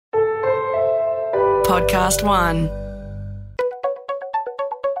Podcast One.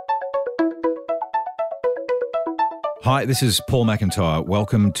 Hi, this is Paul McIntyre.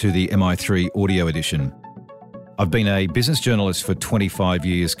 Welcome to the MI3 Audio Edition. I've been a business journalist for 25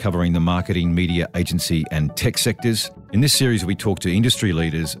 years covering the marketing, media, agency and tech sectors. In this series, we talk to industry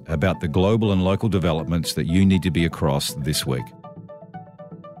leaders about the global and local developments that you need to be across this week.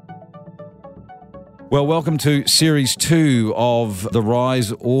 Well, welcome to Series 2 of The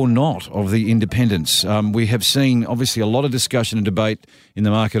Rise or Not of the Independents. We have seen, obviously, a lot of discussion and debate in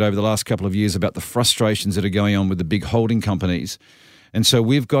the market over the last couple of years about the frustrations that are going on with the big holding companies. And so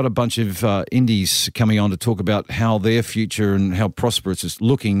we've got a bunch of indies coming on to talk about how their future and how prosperous it's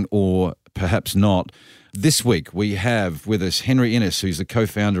looking or perhaps not. This week, we have with us Henry Innes, who's the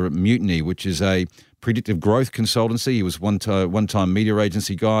co-founder at Mutiny, which is a predictive growth consultancy. He was one-time media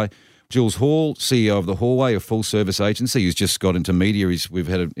agency guy. Jules Hall, CEO of The Hallway, a full-service agency who's just got into media. We've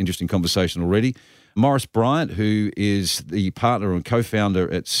had an interesting conversation already. Morris Bryant, who is the partner and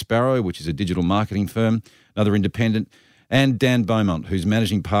co-founder at Sparro, which is a digital marketing firm, another independent. And Dan Beaumont, who's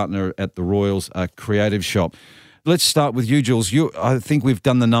managing partner at the Royals, a creative shop. Let's start with you, Jules. I think we've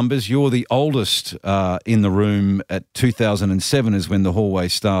done the numbers. You're the oldest in the room. At 2007 is when The Hallway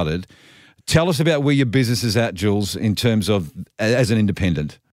started. Tell us about where your business is at, Jules, in terms of as an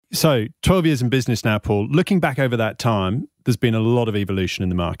independent. So 12 years in business now, Paul. Looking back over that time, there's been a lot of evolution in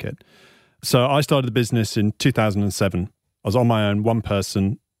the market. So I started the business in 2007. I was on my own, one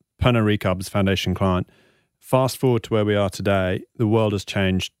person, Pernod Ricard's foundation client. Fast forward to where we are today, the world has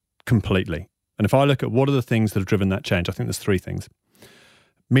changed completely. And if I look at what are the things that have driven that change, I think there's three things.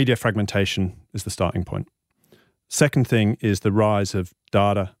 Media fragmentation is the starting point. Second thing is the rise of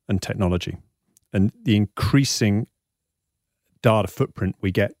data and technology and the increasing data footprint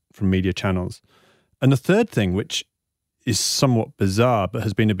we get from media channels. And the third thing, which is somewhat bizarre but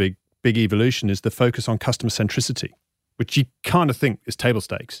has been a big evolution, is the focus on customer centricity, which you kind of think is table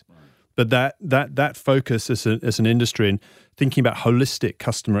stakes. But that focus as an industry and thinking about holistic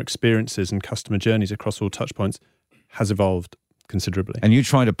customer experiences and customer journeys across all touch points has evolved considerably. And you're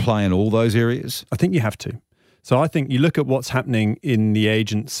trying to play in all those areas? I think you have to. So I think you look at what's happening in the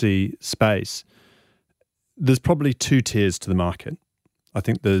agency space, there's probably two tiers to the market. I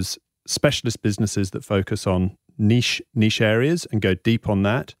think there's specialist businesses that focus on niche areas and go deep on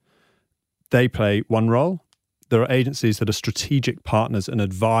that. They play one role. There are agencies that are strategic partners and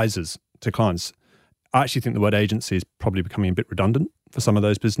advisors to clients. I actually think the word agency is probably becoming a bit redundant for some of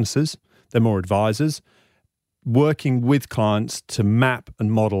those businesses. They're more advisors, working with clients to map and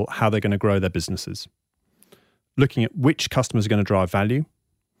model how they're going to grow their businesses, looking at which customers are going to drive value,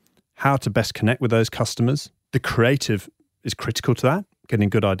 how to best connect with those customers. The creative is critical to that, getting a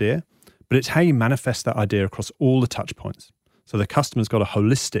good idea, but it's how you manifest that idea across all the touch points. So the customer's got a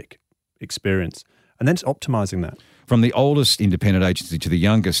holistic experience, and then it's optimizing that. From the oldest independent agency to the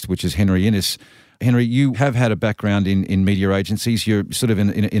youngest, which is Henry Innes. Henry, you have had a background in media agencies. You're sort of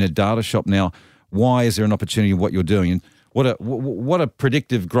in a data shop now. Why is there an opportunity in what you're doing? And what a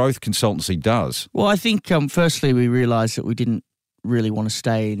predictive growth consultancy does? Well, I think firstly we realised that we didn't really want to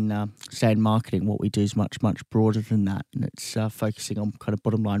stay in marketing. What we do is much broader than that, and it's focusing on kind of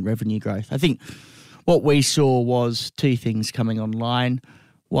bottom line revenue growth. I think what we saw was two things coming online.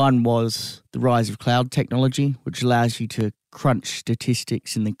 One was the rise of cloud technology, which allows you to crunch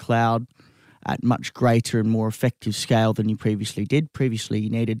statistics in the cloud at much greater and more effective scale than you previously did. Previously, you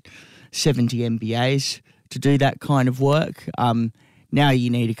needed 70 MBAs to do that kind of work. Now you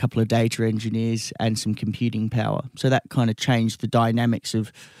need a couple of data engineers and some computing power. So that kind of changed the dynamics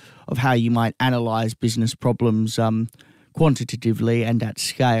of how you might analyse business problems quantitatively and at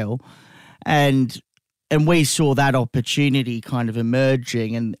scale. And we saw that opportunity kind of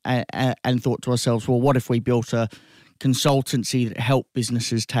emerging and thought to ourselves, well, what if we built a consultancy that helped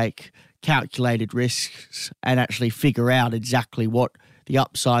businesses take calculated risks and actually figure out exactly what the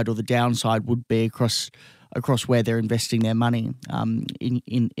upside or the downside would be across where they're investing their money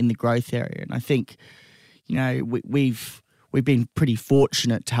in the growth area. And I think, we've been pretty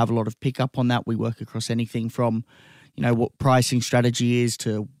fortunate to have a lot of pickup on that. We work across anything from what pricing strategy is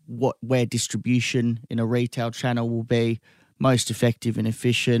to where distribution in a retail channel will be most effective and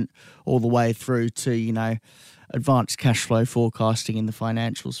efficient, all the way through to, advanced cash flow forecasting in the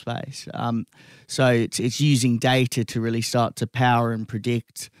financial space. So it's using data to really start to power and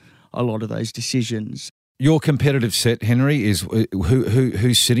predict a lot of those decisions. Your competitive set, Henry, is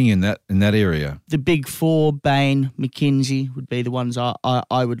who's sitting in that area? The big four, Bain, McKinsey would be the ones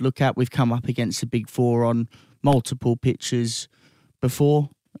I would look at. We've come up against the big four on multiple pitches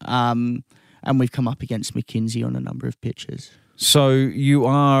before, and we've come up against McKinsey on a number of pitches. So you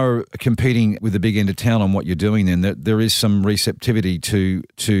are competing with the big end of town on what you're doing then. There is some receptivity to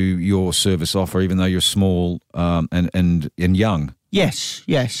your service offer, even though you're small and young. Yes.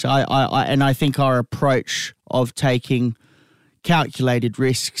 I think our approach of taking calculated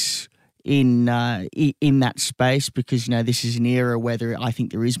risks in that space, because this is an era where I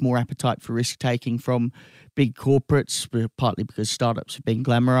think there is more appetite for risk taking from big corporates, partly because startups have been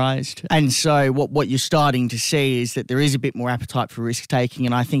glamorized. And so what you're starting to see is that there is a bit more appetite for risk taking.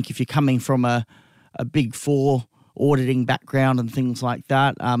 And I think if you're coming from a big four auditing background and things like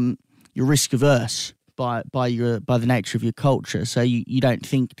that, you're risk averse by the nature of your culture. So you don't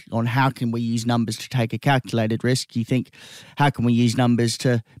think on how can we use numbers to take a calculated risk. You think, how can we use numbers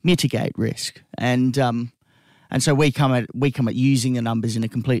to mitigate risk? And so we come at using the numbers in a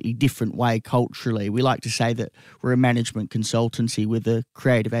completely different way culturally. We like to say that we're a management consultancy with a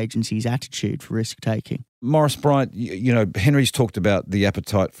creative agency's attitude for risk taking. Morris Bryant, Henry's talked about the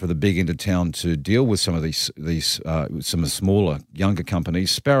appetite for the big end of town to deal with some of these some of the smaller, younger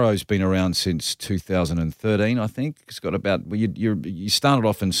companies. Sparro's been around since 2013, I think. It's got about you started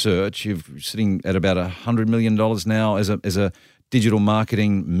off in search. You're sitting at about $100 million now as a digital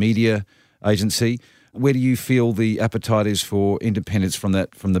marketing media agency. Where do you feel the appetite is for independence from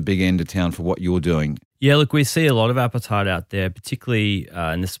the big end of town for what you're doing? Yeah, look, we see a lot of appetite out there, particularly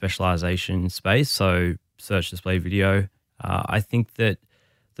in the specialization space, so search, display, video. I think that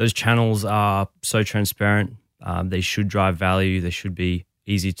those channels are so transparent. They should drive value. They should be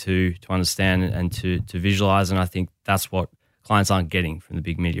easy to understand and to visualize, and I think that's what clients aren't getting from the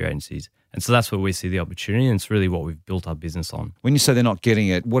big media agencies. And so that's where we see the opportunity, and it's really what we've built our business on. When you say they're not getting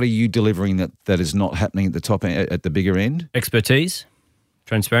it, what are you delivering that is not happening at the top end, at the bigger end? Expertise,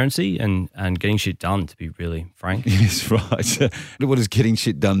 transparency, and getting shit done, to be really frank. Yes, right. What does getting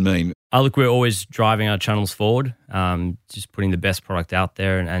shit done mean? Look, we're always driving our channels forward, just putting the best product out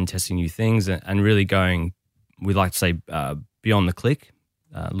there and testing new things and really going, we'd like to say, beyond the click,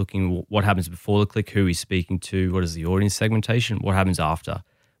 looking what happens before the click, who we're speaking to, what is the audience segmentation, what happens after.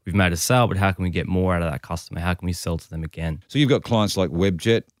 We've made a sale, but how can we get more out of that customer? How can we sell to them again? So you've got clients like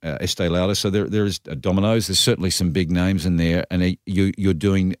Webjet, Estee Lauder. So there is Domino's. There's certainly some big names in there. And you're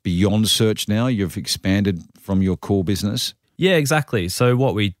doing beyond search now. You've expanded from your core business. Yeah, exactly. So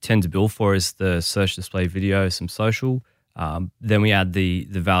what we tend to build for is the search, display, video, some social. Then we add the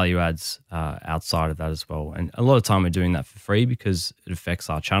value adds outside of that as well. And a lot of time we're doing that for free because it affects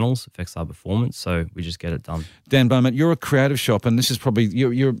our channels, affects our performance. So we just get it done. Dan Beaumont, you're a creative shop, and this is probably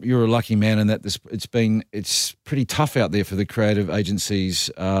you're a lucky man in that it's pretty tough out there for the creative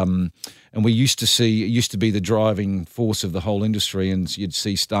agencies. And it used to be the driving force of the whole industry, and you'd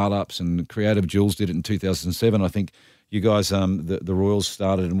see startups, and Creative Jules did it in 2007. I think you guys, the Royals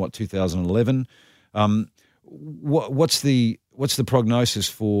started in 2011. What's the prognosis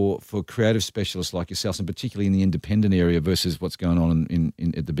for creative specialists like yourselves, and particularly in the independent area, versus what's going on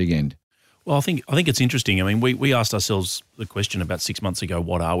in at the big end? Well, I think it's interesting. I mean, we asked ourselves the question about 6 months ago,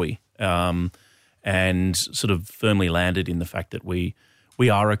 what are we? And sort of firmly landed in the fact that we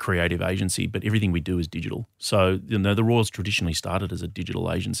are a creative agency, but everything we do is digital. So the Royals traditionally started as a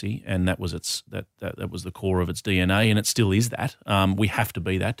digital agency, and that was that was the core of its DNA, and it still is that. We have to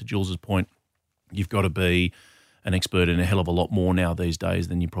be that. To Jules's point, you've got to be an expert in a hell of a lot more now these days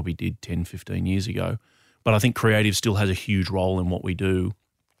than you probably did 10, 15 years ago. But I think creative still has a huge role in what we do,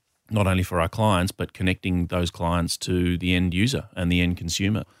 not only for our clients, but connecting those clients to the end user and the end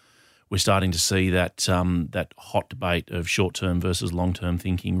consumer. We're starting to see that that hot debate of short-term versus long-term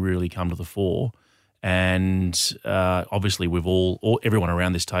thinking really come to the fore. And obviously everyone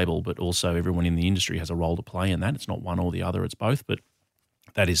around this table, but also everyone in the industry has a role to play in that. It's not one or the other, it's both. But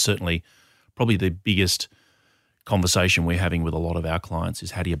that is certainly probably the biggest conversation we're having with a lot of our clients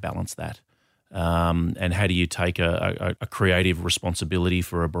is how do you balance that? And how do you take a creative responsibility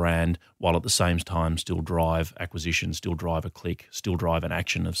for a brand while at the same time still drive acquisition, still drive a click, still drive an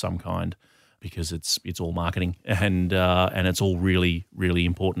action of some kind, because it's all marketing and it's all really, really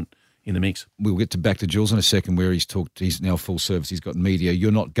important in the mix. We'll get back to Jules in a second, where he's now full service, he's got media.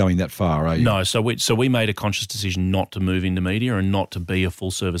 You're not going that far, are you? No, so we made a conscious decision not to move into media and not to be a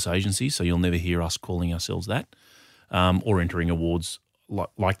full service agency, so you'll never hear us calling ourselves that or entering awards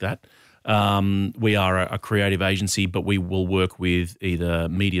like that. We are a creative agency, but we will work with either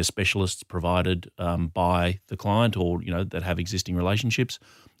media specialists provided by the client, or that have existing relationships,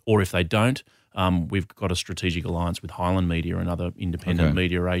 or if they don't, we've got a strategic alliance with Highland Media, another independent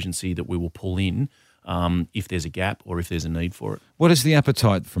media agency that we will pull in if there's a gap or if there's a need for it. What is the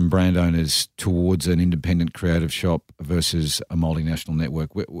appetite from brand owners towards an independent creative shop versus a multinational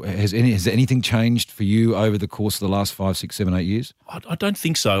network? Has anything changed for you over the course of the last 5, 6, 7, 8 years? I don't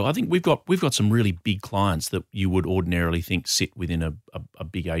think so. I think we've got some really big clients that you would ordinarily think sit within a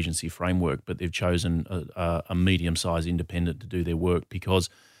big agency framework, but they've chosen a medium-sized independent to do their work because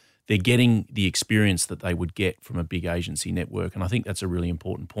they're getting the experience that they would get from a big agency network. And I think that's a really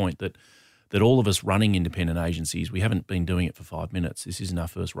important point, that all of us running independent agencies, we haven't been doing it for 5 minutes. This isn't our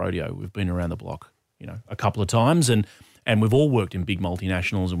first rodeo. We've been around the block, a couple of times, and we've all worked in big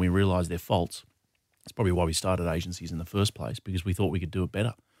multinationals, and we realise their faults. That's probably why we started agencies in the first place, because we thought we could do it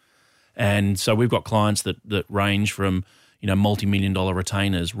better. And so we've got clients that range from multi-million-dollar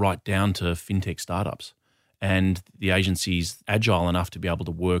retainers right down to fintech startups. And the agency's agile enough to be able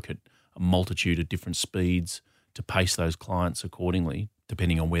to work at a multitude of different speeds to pace those clients accordingly,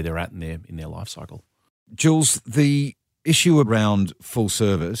 depending on where they're at in their life cycle. Jules, the issue around full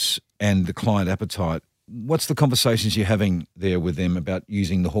service and the client appetite, what's the conversations you're having there with them about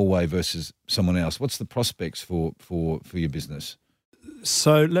using the hallway versus someone else? What's the prospects for your business?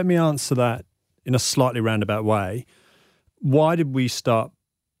 So let me answer that in a slightly roundabout way. Why did we start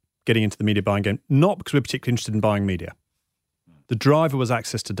getting into the media buying game? Not because we're particularly interested in buying media. The driver was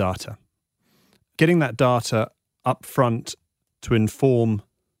access to data. Getting that data up front to inform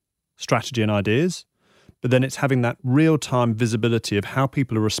strategy and ideas, but then it's having that real-time visibility of how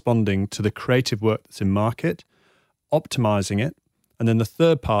people are responding to the creative work that's in market, optimizing it, and then the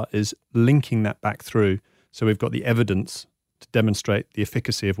third part is linking that back through so we've got the evidence to demonstrate the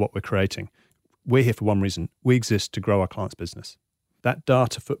efficacy of what we're creating. We're here for one reason. We exist to grow our clients' business. That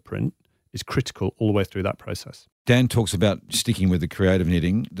data footprint is critical all the way through that process. Dan talks about sticking with the creative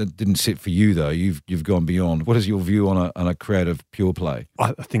knitting. That didn't sit for you, though. You've gone beyond. What is your view on a creative pure play?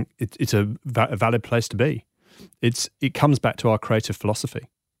 I think it's a valid place to be. It comes back to our creative philosophy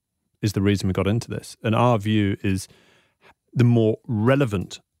is the reason we got into this. And our view is the more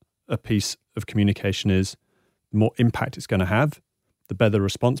relevant a piece of communication is, the more impact it's going to have, the better the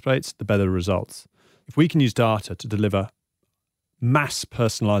response rates, the better the results. If we can use data to deliver mass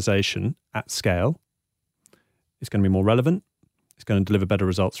personalization at scale, it's going to be more relevant. It's going to deliver better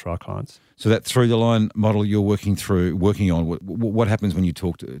results for our clients. So that through-the-line model you're working on, what happens when you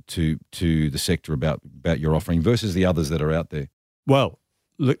talk to the sector about your offering versus the others that are out there? Well,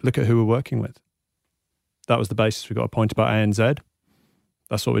 look at who we're working with. That was the basis we got appointed by ANZ.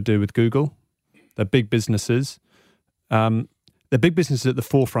 That's what we do with Google. They're big businesses. They're big businesses at the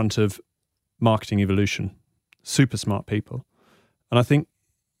forefront of marketing evolution. Super smart people. And I think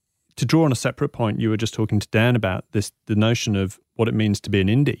to draw on a separate point, you were just talking to Dan about this, the notion of what it means to be an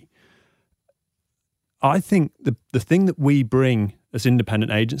indie. I think the thing that we bring as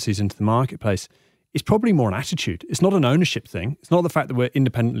independent agencies into the marketplace is probably more an attitude. It's not an ownership thing. It's not the fact that we're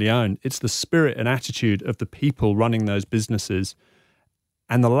independently owned. It's the spirit and attitude of the people running those businesses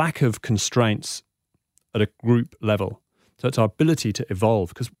and the lack of constraints at a group level. So it's our ability to evolve,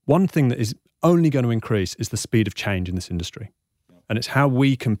 because one thing that is only going to increase is the speed of change in this industry. And it's how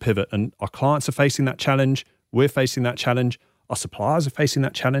we can pivot. And our clients are facing that challenge. We're facing that challenge. Our suppliers are facing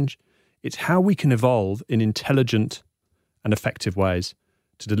that challenge. It's how we can evolve in intelligent and effective ways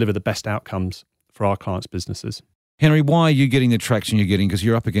to deliver the best outcomes for our clients' businesses. Henry, why are you getting the traction you're getting? Because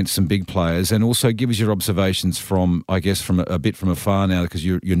you're up against some big players, and also give us your observations from a bit from afar now, because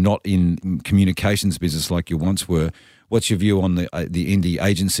you're not in communications business like you once were. What's your view on the indie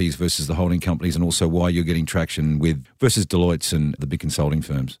agencies versus the holding companies, and also why you're getting traction with versus Deloitte's and the big consulting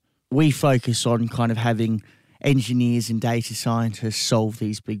firms? We focus on kind of having engineers and data scientists solve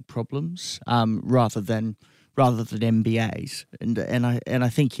these big problems rather than MBAs, and I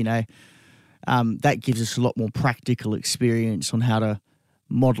think that gives us a lot more practical experience on how to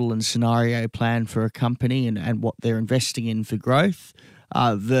model and scenario plan for a company and what they're investing in for growth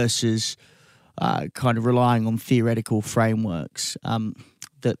versus kind of relying on theoretical frameworks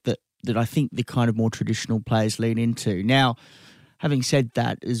that I think the kind of more traditional players lean into. Now, having said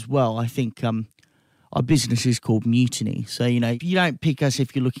that as well, I think our business is called Mutiny. So, you don't pick us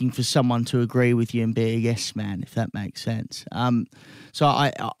if you're looking for someone to agree with you and be a yes man, if that makes sense. So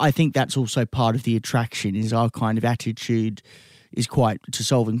I think that's also part of the attraction, is our kind of attitude is to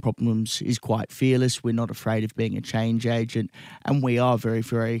solving problems, is quite fearless. We're not afraid of being a change agent, and we are very,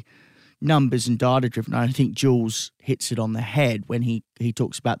 very numbers and data driven. I think Jules hits it on the head when he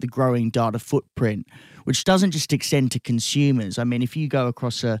talks about the growing data footprint, which doesn't just extend to consumers. I mean, if you go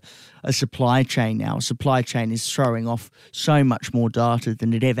across a supply chain now, a supply chain is throwing off so much more data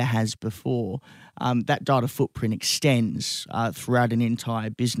than it ever has before. that data footprint extends throughout an entire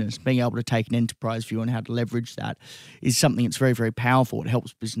business. Being able to take an enterprise view on how to leverage that is something that's very, very powerful. It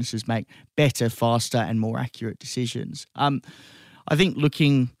helps businesses make better, faster, and more accurate decisions. I think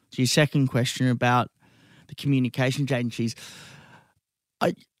looking to your second question about the communications agencies,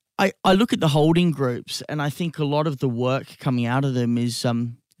 I look at the holding groups, and I think a lot of the work coming out of them is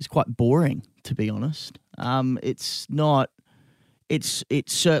quite boring, to be honest. It's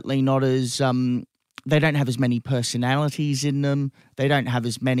certainly not as they don't have as many personalities in them. They don't have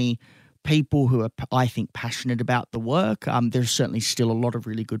as many people who are, I think, passionate about the work. There's certainly still a lot of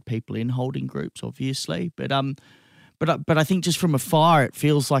really good people in holding groups, obviously, but I think just from afar, it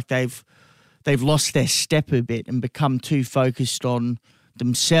feels like they've lost their step a bit and become too focused on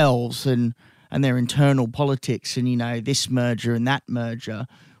themselves and their internal politics and, this merger and that merger,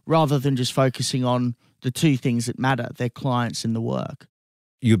 rather than just focusing on the two things that matter, their clients and the work.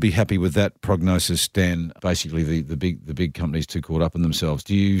 You'd be happy with that prognosis, Dan? Basically, the big companies too caught up in themselves.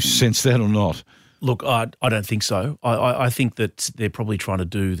 Do you sense that or not? Look, I don't think so. I think that they're probably trying to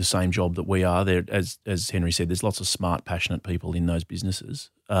do the same job that we are. There, as Henry said, there's lots of smart, passionate people in those businesses,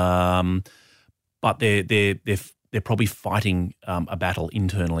 but they're probably fighting a battle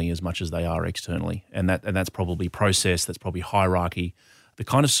internally as much as they are externally, and that's probably process. That's probably hierarchy. The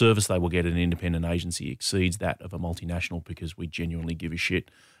kind of service they will get at an independent agency exceeds that of a multinational because we genuinely give a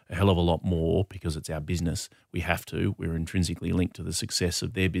shit a hell of a lot more because it's our business. We have to. We're intrinsically linked to the success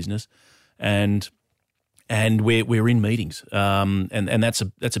of their business, and we're in meetings, and that's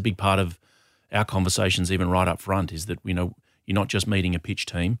a big part of our conversations, even right up front, is that you're not just meeting a pitch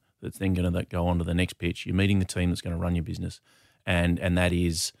team that's then going to go on to the next pitch. You're meeting the team that's going to run your business, and that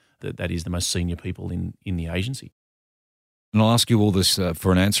is the most senior people in the agency. And I'll ask you all this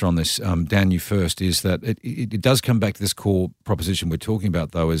for an answer on this. Dan, you first, is that it does come back to this core proposition we're talking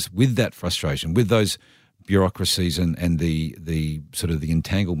about, though, is with that frustration, with those bureaucracies and the sort of the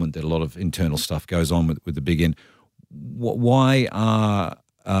entanglement that a lot of internal stuff goes on with the big end, why are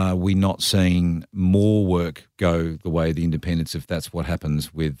we not seeing more work go the way of the independents if that's what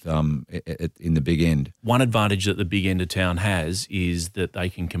happens with in the big end? One advantage that the big end of town has is that they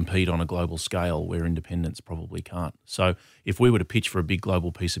can compete on a global scale where independents probably can't. So if we were to pitch for a big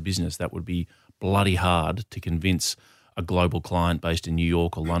global piece of business, that would be bloody hard to convince a global client based in New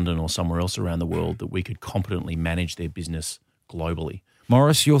York or London or somewhere else around the world that we could competently manage their business globally.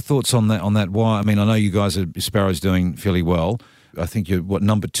 Morris, your thoughts on that? Why? I mean, I know you guys Sparro's doing fairly well. I think you're,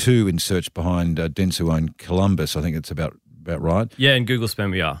 number 2 in search behind Dentsu own Columbus. I think it's about right. Yeah, in Google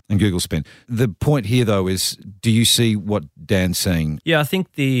Spend we are. In Google Spend. The point here, though, is do you see what Dan's saying? Yeah, I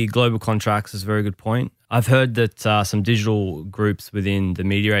think the global contracts is a very good point. I've heard that some digital groups within the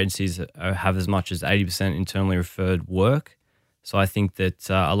media agencies have as much as 80% internally referred work. So I think that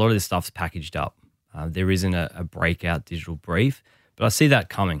a lot of this stuff's packaged up. There isn't a breakout digital brief, but I see that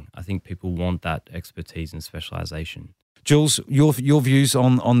coming. I think people want that expertise and specialisation. Jules, your views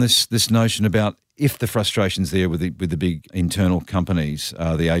on this notion about if the frustration's there with the big internal companies,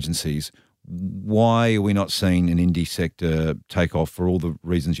 the agencies, why are we not seeing an indie sector take off for all the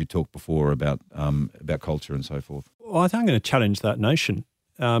reasons you talked before about culture and so forth? Well, I think I'm going to challenge that notion.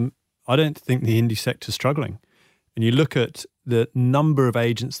 I don't think the indie sector's struggling. And you look at the number of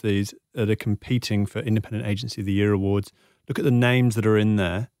agencies that are competing for Independent Agency of the Year awards, look at the names that are in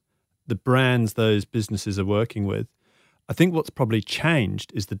there, the brands those businesses are working with. I think what's probably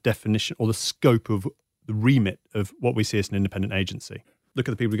changed is the definition or the scope of the remit of what we see as an independent agency. Look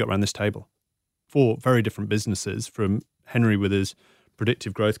at the people we got around this table. 4 very different businesses, from Henry with his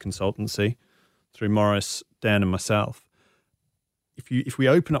predictive growth consultancy through Morris, Dan and myself. If we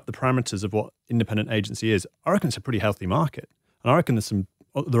open up the parameters of what independent agency is, I reckon it's a pretty healthy market. And I reckon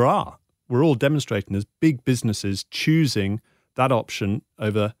we're all demonstrating there's big businesses choosing that option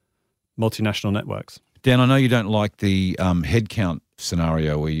over multinational networks. Dan, I know you don't like the headcount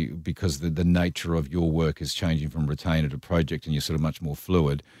scenario because the nature of your work is changing from retainer to project and you're sort of much more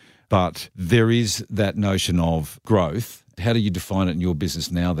fluid. But there is that notion of growth. How do you define it in your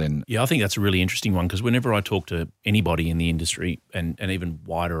business now then? Yeah, I think that's a really interesting one because whenever I talk to anybody in the industry and even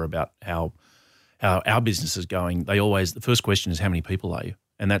wider about how our business is going, the first question is how many people are you?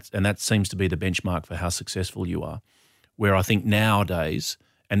 And that seems to be the benchmark for how successful you are. Where I think nowadays,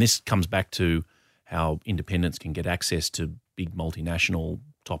 and this comes back to how independents can get access to big multinational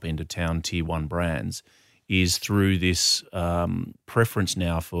top end of town tier 1 brands, is through this preference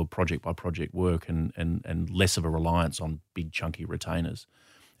now for project by project work and less of a reliance on big chunky retainers.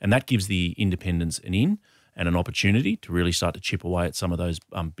 And that gives the independents an in and an opportunity to really start to chip away at some of those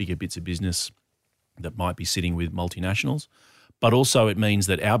bigger bits of business that might be sitting with multinationals. But also it means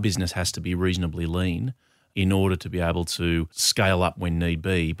that our business has to be reasonably lean in order to be able to scale up when need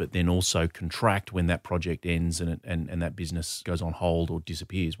be, but then also contract when that project ends and that business goes on hold or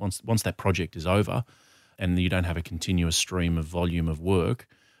disappears. Once that project is over and you don't have a continuous stream of volume of work,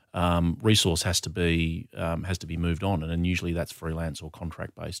 resource has to be moved on, and then usually that's freelance or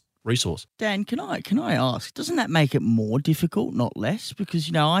contract-based resource. Dan, can I ask, doesn't that make it more difficult, not less? Because,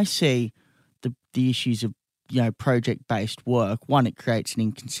 I see the issues of, project-based work. One, it creates an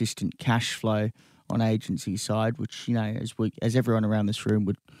inconsistent cash flow on agency side, which, as everyone around this room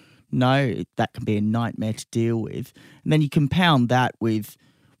would know, that can be a nightmare to deal with. And then you compound that with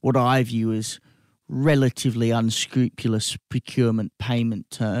what I view as relatively unscrupulous procurement payment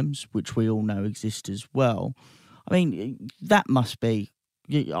terms, which we all know exist as well. I mean, that must be,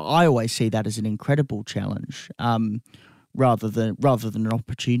 I always see that as an incredible challenge, rather than an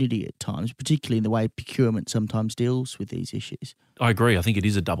opportunity at times, particularly in the way procurement sometimes deals with these issues. I agree. I think it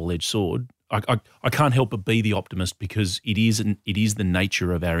is a double-edged sword. I can't help but be the optimist because it is the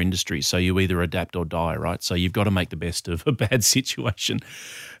nature of our industry. So you either adapt or die, right? So you've got to make the best of a bad situation,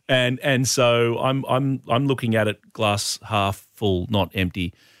 and so I'm looking at it glass half full, not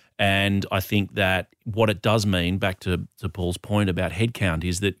empty. And I think that what it does mean, back to Paul's point about headcount,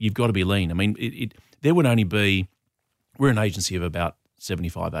 is that you've got to be lean. I mean, there would only be, we're an agency of about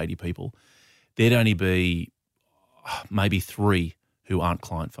 75, 80 people. There'd only be maybe 3 who aren't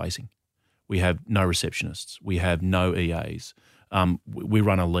client-facing. We have no receptionists. We have no EAs. We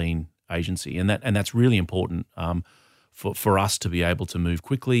run a lean agency, and that's really important for us to be able to move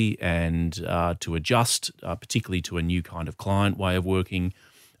quickly and to adjust, particularly to a new kind of client way of working,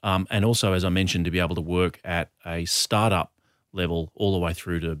 and also, as I mentioned, to be able to work at a startup level all the way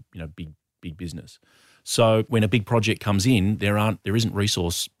through to big business. So when a big project comes in, there isn't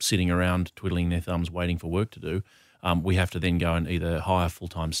resource sitting around twiddling their thumbs waiting for work to do. We have to then go and either hire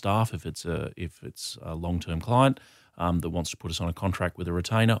full-time staff if it's a long-term client that wants to put us on a contract with a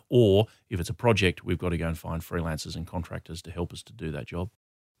retainer, or if it's a project, we've got to go and find freelancers and contractors to help us to do that job.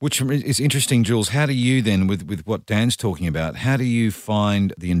 Which is interesting, Jules. How do you then, with what Dan's talking about, how do you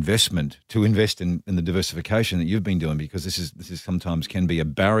find the investment to invest in the diversification that you've been doing? Because this is sometimes can be a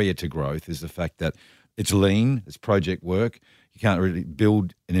barrier to growth, is the fact that it's lean, it's project work. You can't really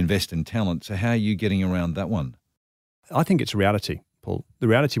build and invest in talent. So how are you getting around that one? I think it's reality, Paul. The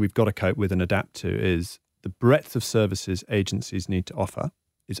reality we've got to cope with and adapt to is the breadth of services agencies need to offer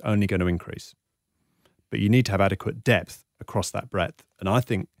is only going to increase. But you need to have adequate depth across that breadth. And I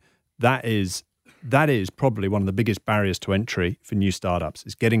think that is probably one of the biggest barriers to entry for new startups,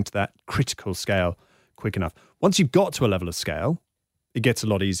 is getting to that critical scale quick enough. Once you've got to a level of scale, it gets a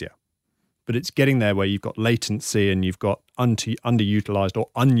lot easier. But it's getting there where you've got latency and you've got underutilized or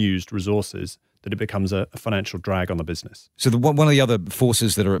unused resources that it becomes a financial drag on the business. So one of the other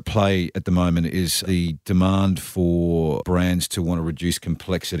forces that are at play at the moment is the demand for brands to want to reduce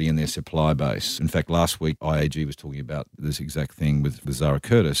complexity in their supply base. In fact, last week, IAG was talking about this exact thing with Zara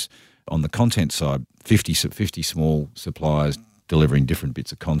Curtis. On the content side, 50 small suppliers delivering different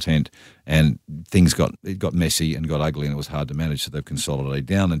bits of content, and it got messy and got ugly, and it was hard to manage. So they've consolidated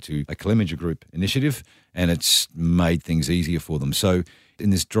down into a Clemenger Group initiative, and it's made things easier for them. So in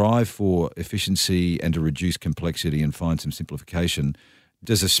this drive for efficiency and to reduce complexity and find some simplification,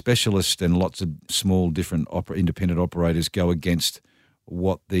 does a specialist and lots of small different independent operators go against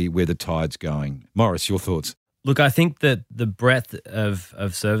where the tide's going? Morris, your thoughts? Look, I think that the breadth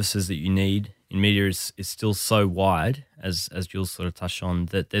of services that you need in media is still so wide, as Jules sort of touched on,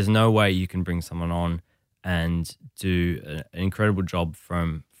 that there's no way you can bring someone on and do an incredible job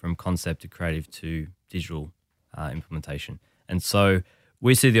from concept to creative to digital implementation. And so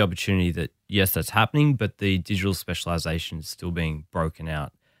we see the opportunity that, yes, that's happening, but the digital specialization is still being broken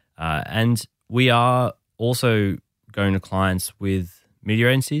out. And we are also going to clients with media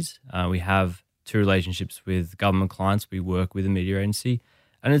agencies. We have 2 relationships with government clients. We work with a media agency,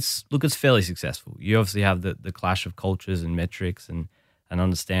 and it's fairly successful. You obviously have the clash of cultures and metrics and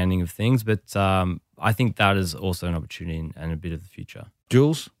understanding of things, but I think that is also an opportunity and a bit of the future.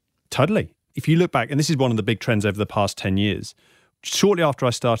 Jules? Totally. If you look back, and this is one of the big trends over the past 10 years, shortly after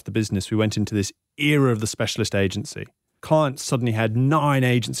I started the business, we went into this era of the specialist agency. Clients suddenly had 9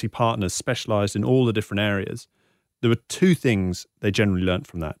 agency partners specialised in all the different areas. There were 2 things they generally learnt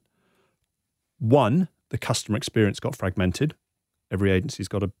from that. 1, the customer experience got fragmented. Every agency's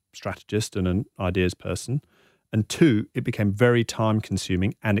got a strategist and an ideas person. And 2, it became very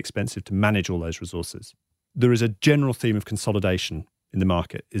time-consuming and expensive to manage all those resources. There is a general theme of consolidation in the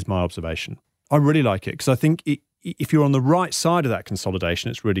market, is my observation. I really like it because I think if you're on the right side of that consolidation,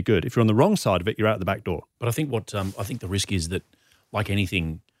 it's really good. If you're on the wrong side of it, you're out the back door. But I think I think the risk is that, like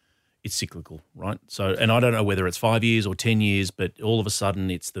anything, it's cyclical, right? So, and I don't know whether it's 5 years or 10 years, but all of a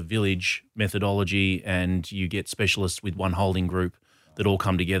sudden it's the village methodology, and you get specialists with one holding group that all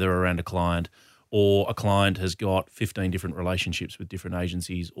come together around a client, or a client has got 15 different relationships with different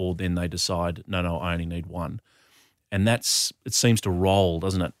agencies, or then they decide, no, I only need one. And it seems to roll,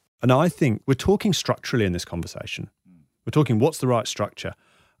 doesn't it? And I think we're talking structurally in this conversation. We're talking what's the right structure.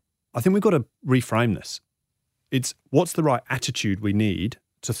 I think we've got to reframe this. It's what's the right attitude we need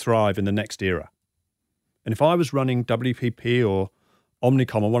to thrive in the next era. And if I was running WPP or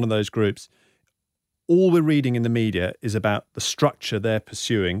Omnicom or one of those groups, all we're reading in the media is about the structure they're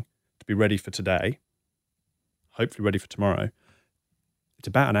pursuing to be ready for today, hopefully ready for tomorrow. It's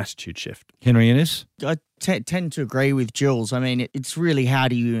about an attitude shift. Henry Innes? I tend to agree with Jules. I mean, it's really how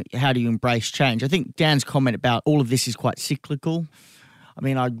do you embrace change? I think Dan's comment about all of this is quite cyclical. I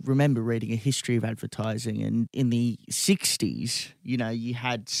mean, I remember reading a history of advertising, and in the 60s, you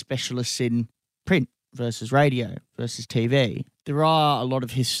had specialists in print versus radio versus TV. There are a lot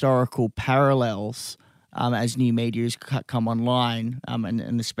of historical parallels as new media has come online,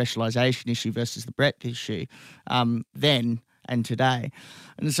 and the specialisation issue versus the breadth issue then and today.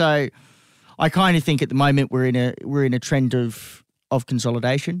 And so I kind of think at the moment we're in a trend of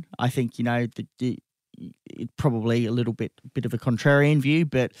consolidation. I think, it's probably a little bit of a contrarian view,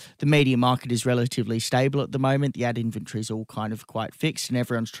 but the media market is relatively stable at the moment. The ad inventory is all kind of quite fixed, and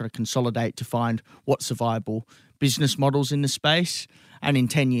everyone's trying to consolidate to find what's the viable business models in the space. And in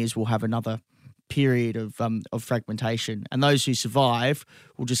 10 years, we'll have another period of fragmentation. And those who survive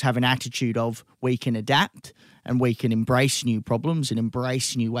will just have an attitude of we can adapt and we can embrace new problems and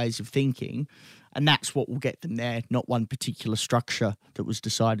embrace new ways of thinking. And that's what will get them there, not one particular structure that was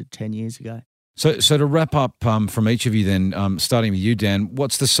decided 10 years ago. So to wrap up from each of you then, starting with you, Dan,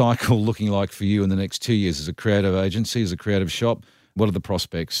 what's the cycle looking like for you in the next 2 years as a creative agency, as a creative shop? What are the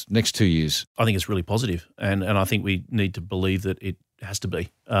prospects next 2 years? I think it's really positive, and I think we need to believe that it has to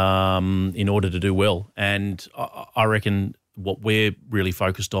be in order to do well. And I reckon what we're really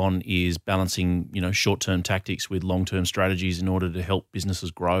focused on is balancing, short-term tactics with long-term strategies in order to help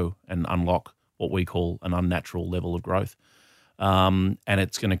businesses grow and unlock what we call an unnatural level of growth. And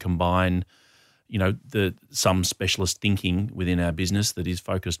it's going to combine some specialist thinking within our business that is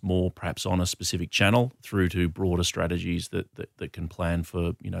focused more perhaps on a specific channel through to broader strategies that can plan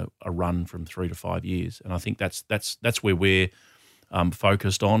for, a run from 3 to 5 years. And I think that's where we're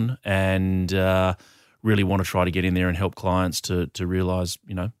focused on, and really want to try to get in there and help clients to realise,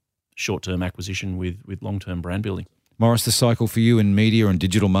 short-term acquisition with long-term brand building. Morris, the cycle for you in media and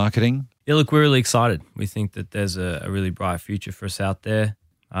digital marketing? Yeah, look, we're really excited. We think that there's a really bright future for us out there.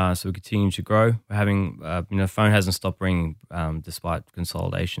 So we continue to grow. We're having, phone hasn't stopped ringing despite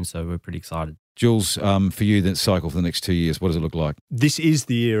consolidation, so we're pretty excited. Jules, for you, the cycle for the next 2 years, what does it look like? This is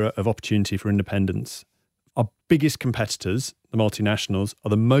the era of opportunity for independents. Our biggest competitors, the multinationals, are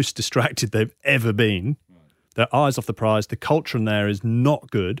the most distracted they've ever been. Their eyes off the prize. The culture in there is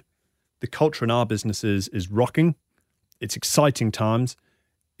not good. The culture in our businesses is rocking. It's exciting times.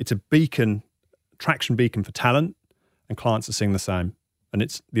 It's a traction beacon for talent, and clients are seeing the same.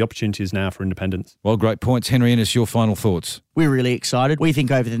 And the opportunity is now for independents. Well, great points. Henry Innes, your final thoughts? We're really excited. We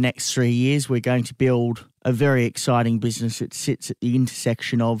think over the next 3 years, we're going to build a very exciting business that sits at the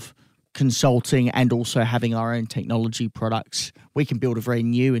intersection of consulting and also having our own technology products. We can build a very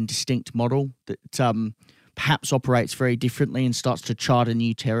new and distinct model that perhaps operates very differently and starts to chart a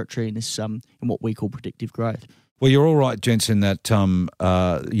new territory in this in what we call predictive growth. Well, you're all right, gents, in that,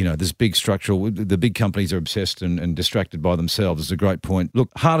 there's big structural, the big companies are obsessed and distracted by themselves. It's a great point.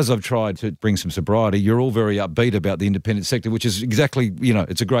 Look, hard as I've tried to bring some sobriety, you're all very upbeat about the independent sector, which is exactly,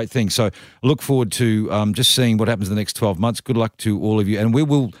 it's a great thing. So I look forward to just seeing what happens in the next 12 months. Good luck to all of you. And we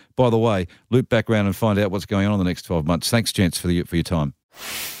will, by the way, loop back around and find out what's going on in the next 12 months. Thanks, gents, for your time.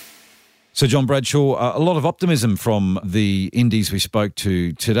 So, John Bradshaw, a lot of optimism from the indies we spoke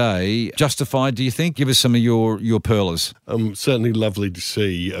to today. Justified, do you think? Give us some of your pearlers. Certainly lovely to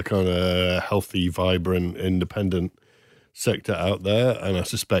see a kind of healthy, vibrant, independent sector out there. And I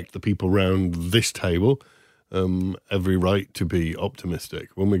suspect the people around this table every right to be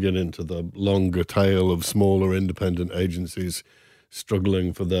optimistic. When we get into the longer tail of smaller independent agencies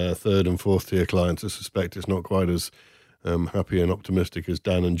struggling for their third and fourth tier clients, I suspect it's not quite as happy and optimistic as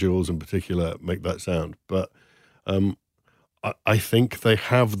Dan and Jules in particular make that sound. But I think they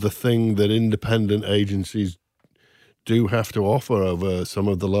have the thing that independent agencies do have to offer over some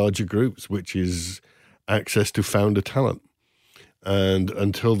of the larger groups, which is access to founder talent. And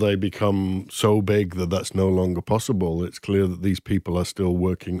until they become so big that that's no longer possible, it's clear that these people are still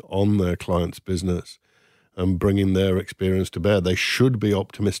working on their client's business and bringing their experience to bear. They should be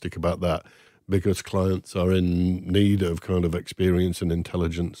optimistic about that because clients are in need of kind of experience and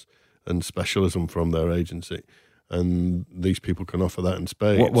intelligence and specialism from their agency. And these people can offer that in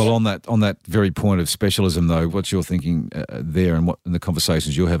spades. Well, on that very point of specialism, though, what's your thinking there and what in the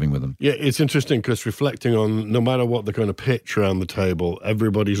conversations you're having with them? Yeah, it's interesting because reflecting on no matter what the kind of pitch around the table,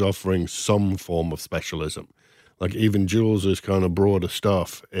 everybody's offering some form of specialism. Like even Jules' kind of broader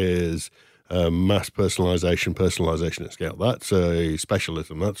stuff is mass personalization at scale. That's a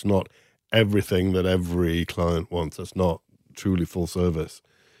specialism. That's not everything that every client wants. That's not truly full service.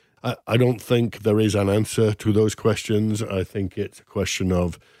 I don't think there is an answer to those questions. I think it's a question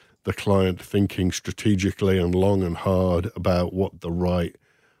of the client thinking strategically and long and hard about what the right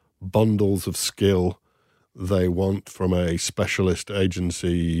bundles of skill they want from a specialist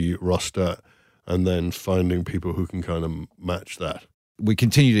agency roster and then finding people who can kind of match that. We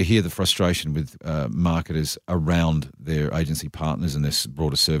continue to hear the frustration with marketers around their agency partners and this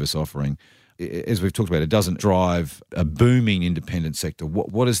broader service offering. As we've talked about, it doesn't drive a booming independent sector.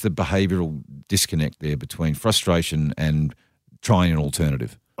 What is the behavioural disconnect there between frustration and trying an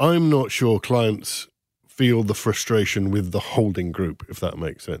alternative? I'm not sure clients feel the frustration with the holding group, if that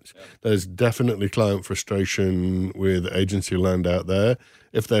makes sense. There's definitely client frustration with agency land out there.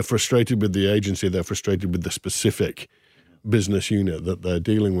 If they're frustrated with the agency, they're frustrated with the specific business unit that they're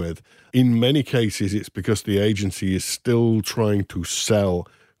dealing with. In many cases, it's because the agency is still trying to sell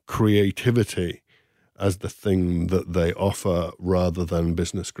creativity as the thing that they offer rather than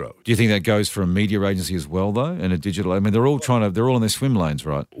business growth. Do you think that goes for a media agency as well, though, and a digital? I mean, they're all in their swim lanes,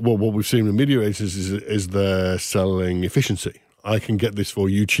 right? Well, what we've seen with media agencies is they're selling efficiency. I can get this for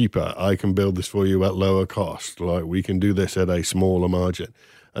you cheaper. I can build this for you at lower cost. Like we can do this at a smaller margin.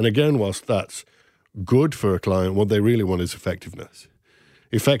 And again, whilst that's good for a client, what they really want is effectiveness.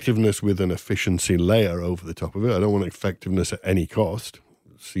 Effectiveness with an efficiency layer over the top of it. I don't want effectiveness at any cost.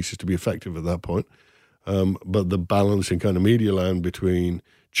 Ceases to be effective at that point. But the balance in kind of media land between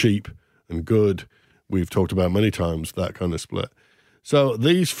cheap and good, we've talked about many times, that kind of split. So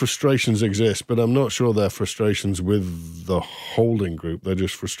these frustrations exist, but I'm not sure they're frustrations with the holding group. They're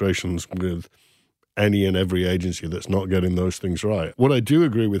just frustrations with any and every agency that's not getting those things right. What I do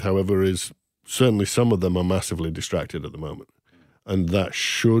agree with, however, is certainly some of them are massively distracted at the moment. And that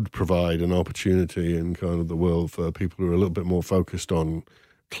should provide an opportunity in kind of the world for people who are a little bit more focused on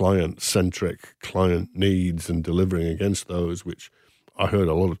client-centric client needs and delivering against those, which I heard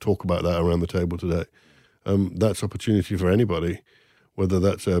a lot of talk about that around the table today. That's opportunity for anybody, whether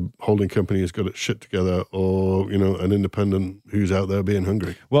that's a holding company who's got its shit together or, an independent who's out there being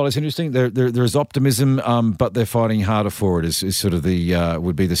hungry. Well, it's interesting. There is optimism, but they're fighting harder for it is sort of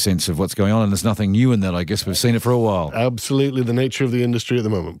would be the sense of what's going on. And there's nothing new in that, I guess. We've seen it for a while. Absolutely the nature of the industry at the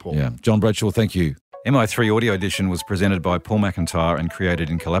moment, Paul. Yeah. John Bradshaw, thank you. MI3 Audio Edition was presented by Paul McIntyre and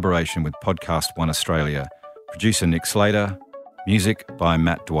created in collaboration with Podcast One Australia. Producer Nick Slater. Music by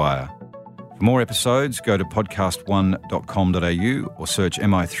Matt Dwyer. For more episodes, go to podcastone.com.au or search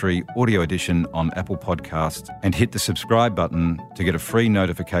MI3 Audio Edition on Apple Podcasts and hit the subscribe button to get a free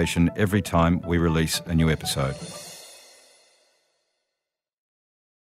notification every time we release a new episode.